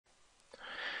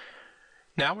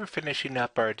Now we're finishing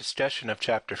up our discussion of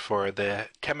Chapter 4, the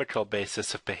chemical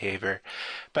basis of behavior,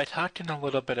 by talking a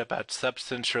little bit about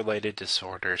substance-related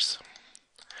disorders.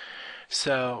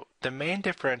 So, the main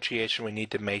differentiation we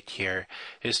need to make here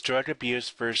is drug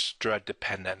abuse versus drug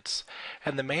dependence,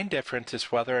 and the main difference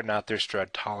is whether or not there's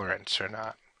drug tolerance or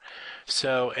not.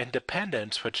 So, in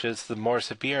dependence, which is the more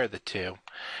severe of the two,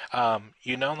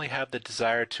 you not only have the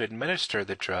desire to administer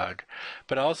the drug,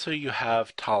 but also you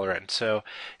have tolerance. So,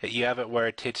 you have it where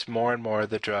it takes more and more of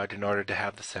the drug in order to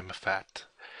have the same effect.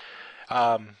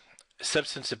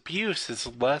 Substance abuse is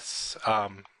less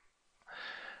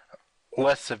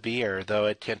severe, though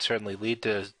it can certainly lead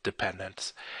to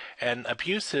dependence. And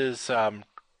abuse is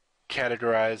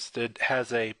categorized, it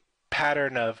has a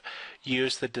pattern of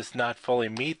use that does not fully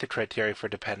meet the criteria for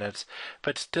dependence,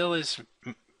 but still is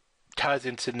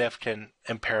causing significant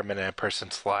impairment in a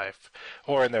person's life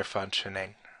or in their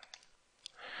functioning.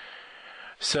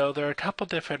 So there are a couple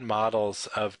different models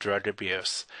of drug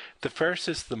abuse. The first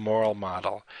is the moral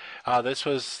model. This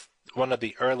was one of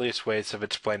the earliest ways of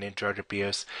explaining drug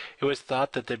abuse. It was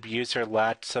thought that the abuser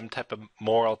lacked some type of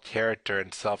moral character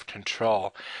and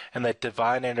self-control, and that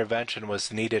divine intervention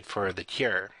was needed for the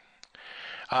cure.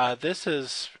 This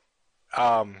has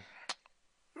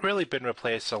really been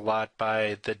replaced a lot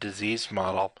by the disease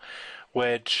model,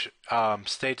 which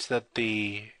states that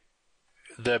the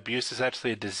abuse is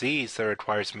actually a disease that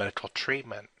requires medical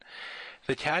treatment.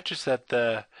 The catch is that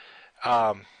the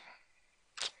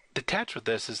catch with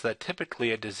this is that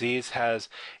typically a disease has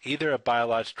either a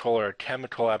biological or a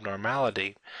chemical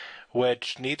abnormality,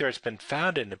 which neither has been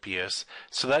found in abuse,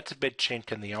 so that's a big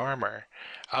chink in the armor.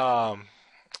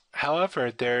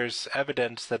 However, there's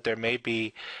evidence that there may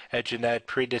be a genetic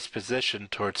predisposition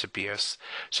towards abuse.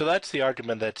 So that's the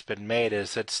argument that's been made,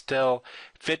 is it still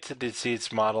fits the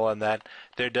disease model and that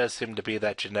there does seem to be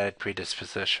that genetic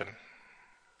predisposition.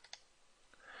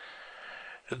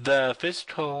 The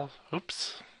physical,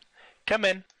 come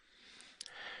in.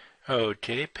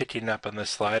 Okay, picking up on this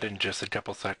slide in just a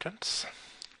couple seconds.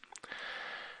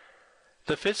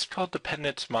 The physical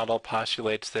dependence model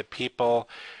postulates that people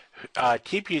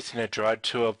keep using a drug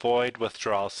to avoid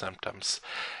withdrawal symptoms,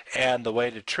 and the way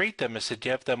to treat them is to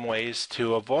give them ways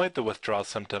to avoid the withdrawal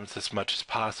symptoms as much as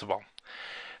possible.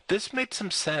 This made some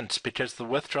sense because the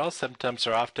withdrawal symptoms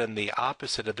are often the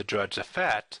opposite of the drug's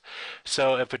effect,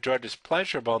 so if a drug is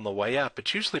pleasurable on the way up,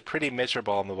 it's usually pretty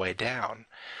miserable on the way down.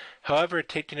 However,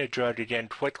 taking a drug again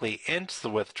quickly ends the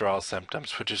withdrawal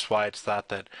symptoms, which is why it's thought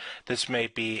that this may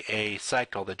be a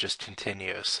cycle that just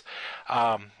continues.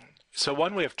 So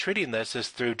one way of treating this is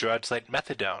through drugs like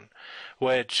methadone,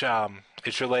 which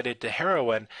is related to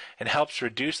heroin and helps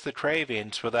reduce the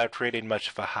cravings without creating much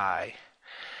of a high.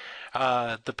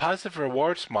 The positive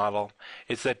rewards model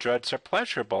is that drugs are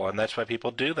pleasurable, and that's why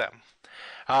people do them.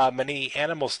 Many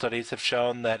animal studies have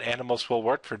shown that animals will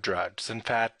work for drugs. In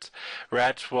fact,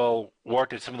 rats will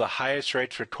work at some of the highest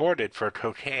rates recorded for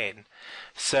cocaine.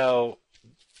 So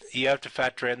you have to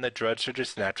factor in that drugs are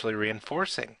just naturally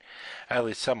reinforcing, at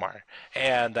least some are,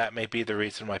 and that may be the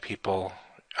reason why people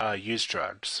use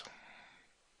drugs.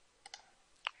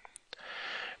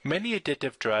 Many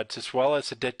addictive drugs, as well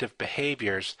as addictive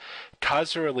behaviors,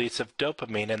 cause the release of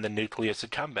dopamine in the nucleus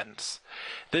accumbens.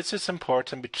 This is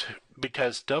important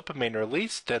because dopamine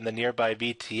released in the nearby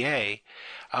VTA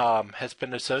has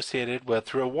been associated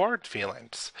with reward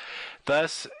feelings.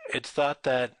 Thus, it's thought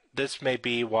that this may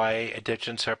be why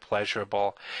addictions are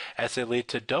pleasurable, as they lead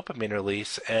to dopamine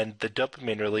release, and the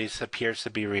dopamine release appears to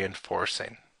be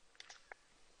reinforcing.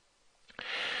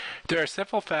 There are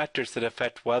several factors that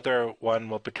affect whether one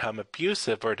will become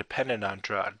abusive or dependent on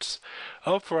drugs.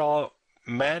 Overall,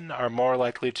 men are more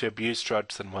likely to abuse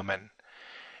drugs than women.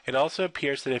 It also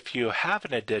appears that if you have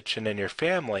an addiction in your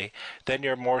family, then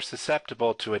you're more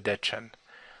susceptible to addiction.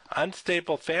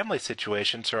 Unstable family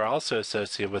situations are also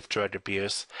associated with drug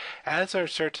abuse, as are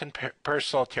certain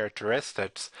personal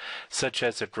characteristics, such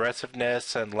as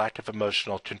aggressiveness and lack of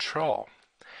emotional control.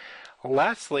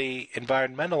 Lastly,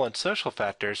 environmental and social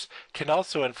factors can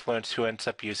also influence who ends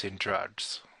up using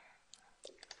drugs.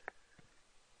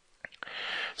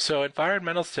 So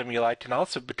environmental stimuli can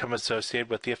also become associated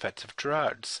with the effects of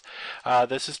drugs.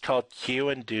 This is called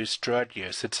cue-induced drug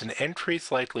use. It's an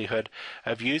increased likelihood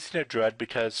of using a drug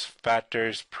because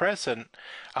factors present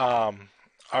are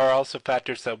also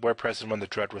factors that were present when the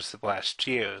drug was last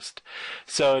used.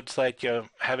 So it's like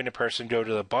having a person go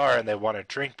to the bar and they want to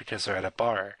drink because they're at a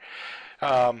bar.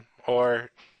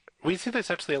 Or we see this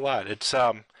actually a lot. It's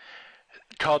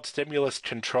called stimulus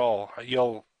control.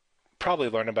 You'll probably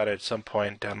learn about it at some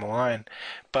point down the line.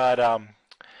 But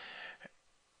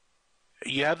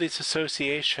you have these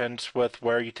associations with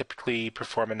where you typically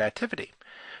perform an activity.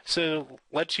 So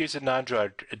let's use a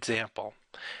non-drug example.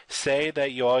 Say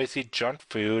that you always eat junk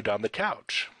food on the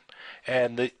couch,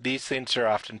 and these things are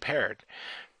often paired.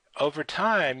 Over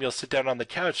time, you'll sit down on the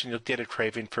couch and you'll get a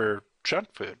craving for junk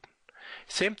food.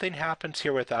 Same thing happens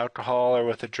here with alcohol or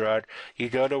with a drug. You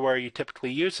go to where you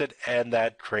typically use it, and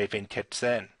that craving kicks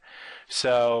in.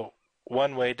 So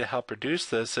one way to help reduce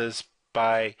this is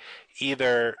by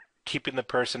either keeping the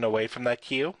person away from that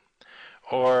cue,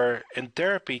 or in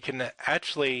therapy, you can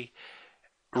actually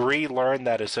relearn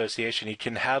that association. You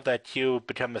can have that cue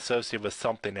become associated with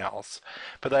something else,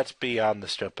 but that's beyond the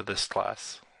scope of this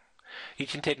class. You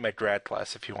can take my grad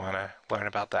class if you want to learn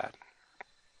about that.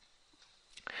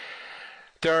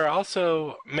 There are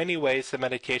also many ways that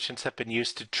medications have been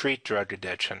used to treat drug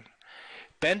addiction.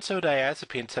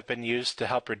 Benzodiazepines have been used to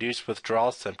help reduce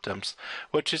withdrawal symptoms,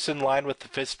 which is in line with the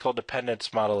physical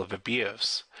dependence model of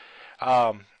abuse.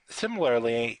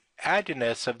 Similarly,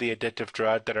 agonists of the addictive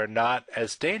drug that are not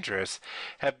as dangerous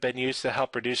have been used to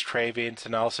help reduce cravings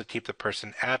and also keep the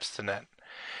person abstinent.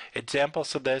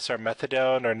 Examples of this are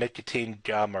methadone or nicotine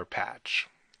gum or patch.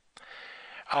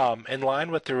 In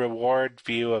line with the reward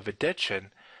view of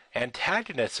addiction,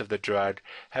 antagonists of the drug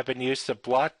have been used to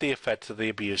block the effects of the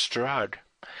abused drug.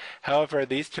 However,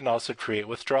 these can also create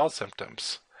withdrawal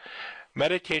symptoms.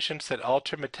 Medications that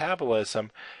alter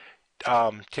metabolism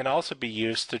can also be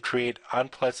used to create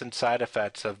unpleasant side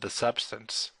effects of the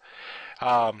substance.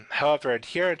 However,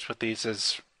 adherence with these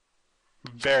is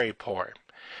very poor.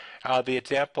 The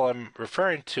example I'm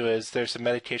referring to is there's a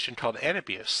medication called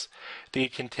Antabuse that you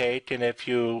can take, and if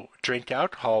you drink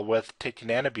alcohol with taking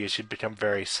Antabuse, you become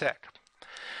very sick.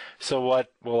 So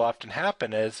what will often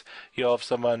happen is you'll have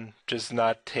someone just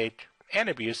not take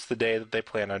Antabuse the day that they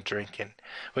plan on drinking,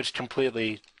 which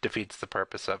completely defeats the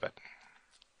purpose of it.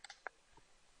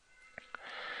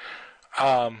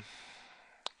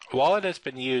 While it has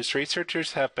been used,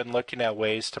 researchers have been looking at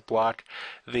ways to block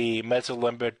the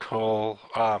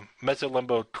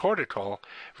mesolimbocortical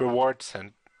reward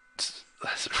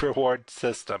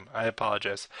system. I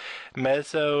apologize.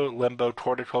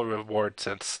 Mesolimbocortical reward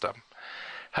system.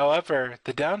 However,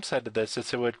 the downside of this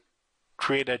is it would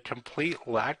create a complete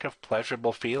lack of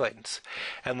pleasurable feelings,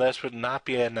 and this would not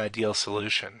be an ideal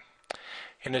solution.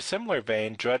 In a similar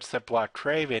vein, drugs that block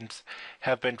cravings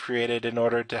have been created in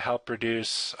order to help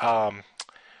reduce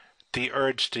the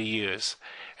urge to use,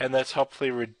 and thus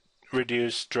hopefully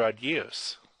reduce drug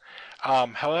use.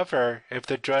 However, if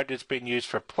the drug is being used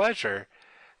for pleasure,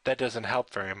 that doesn't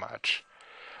help very much.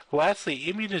 Lastly,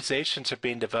 immunizations are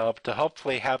being developed to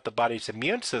hopefully have the body's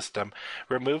immune system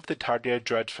remove the targeted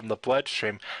drugs from the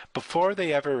bloodstream before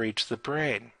they ever reach the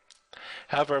brain.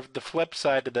 However, the flip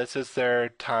side to this is there are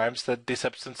times that these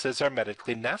substances are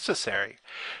medically necessary,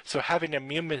 so having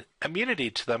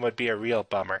immunity to them would be a real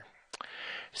bummer.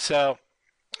 So,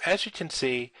 as you can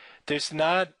see, there's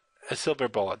not a silver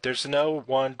bullet. There's no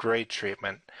one great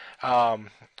treatment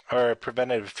or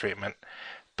preventative treatment,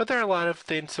 but there are a lot of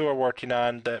things that we're working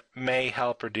on that may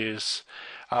help reduce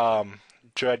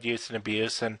drug use and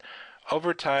abuse, and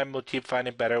over time we'll keep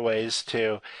finding better ways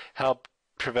to help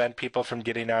prevent people from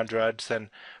getting on drugs,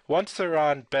 and once they're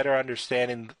on, better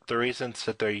understanding the reasons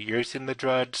that they're using the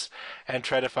drugs and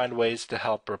try to find ways to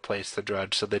help replace the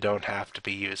drugs so they don't have to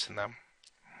be using them.